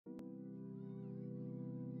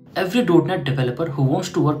Every .NET developer who wants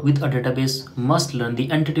to work with a database must learn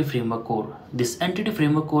the Entity Framework core. This Entity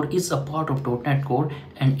Framework core is a part of .NET Core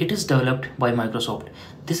and it is developed by Microsoft.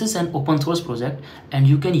 This is an open source project and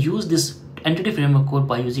you can use this Entity Framework core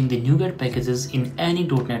by using the NuGet packages in any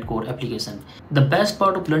 .NET Core application. The best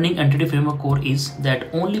part of learning Entity Framework core is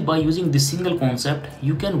that only by using this single concept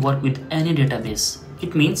you can work with any database.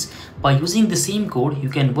 It means by using the same code, you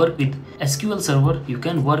can work with SQL Server, you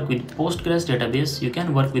can work with Postgres database, you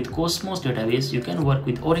can work with Cosmos database, you can work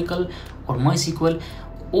with Oracle or MySQL.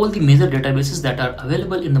 All the major databases that are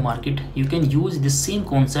available in the market, you can use the same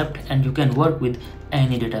concept and you can work with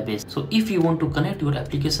any database. So if you want to connect your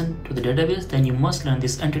application to the database, then you must learn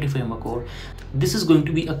this Entity Framework core. This is going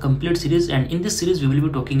to be a complete series, and in this series we will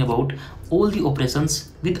be talking about all the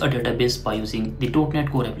operations with a database by using the .NET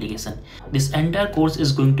Core application. This entire course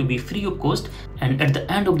is going to be free of cost, and at the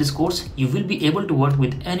end of this course you will be able to work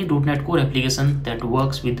with any .NET Core application that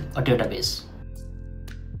works with a database.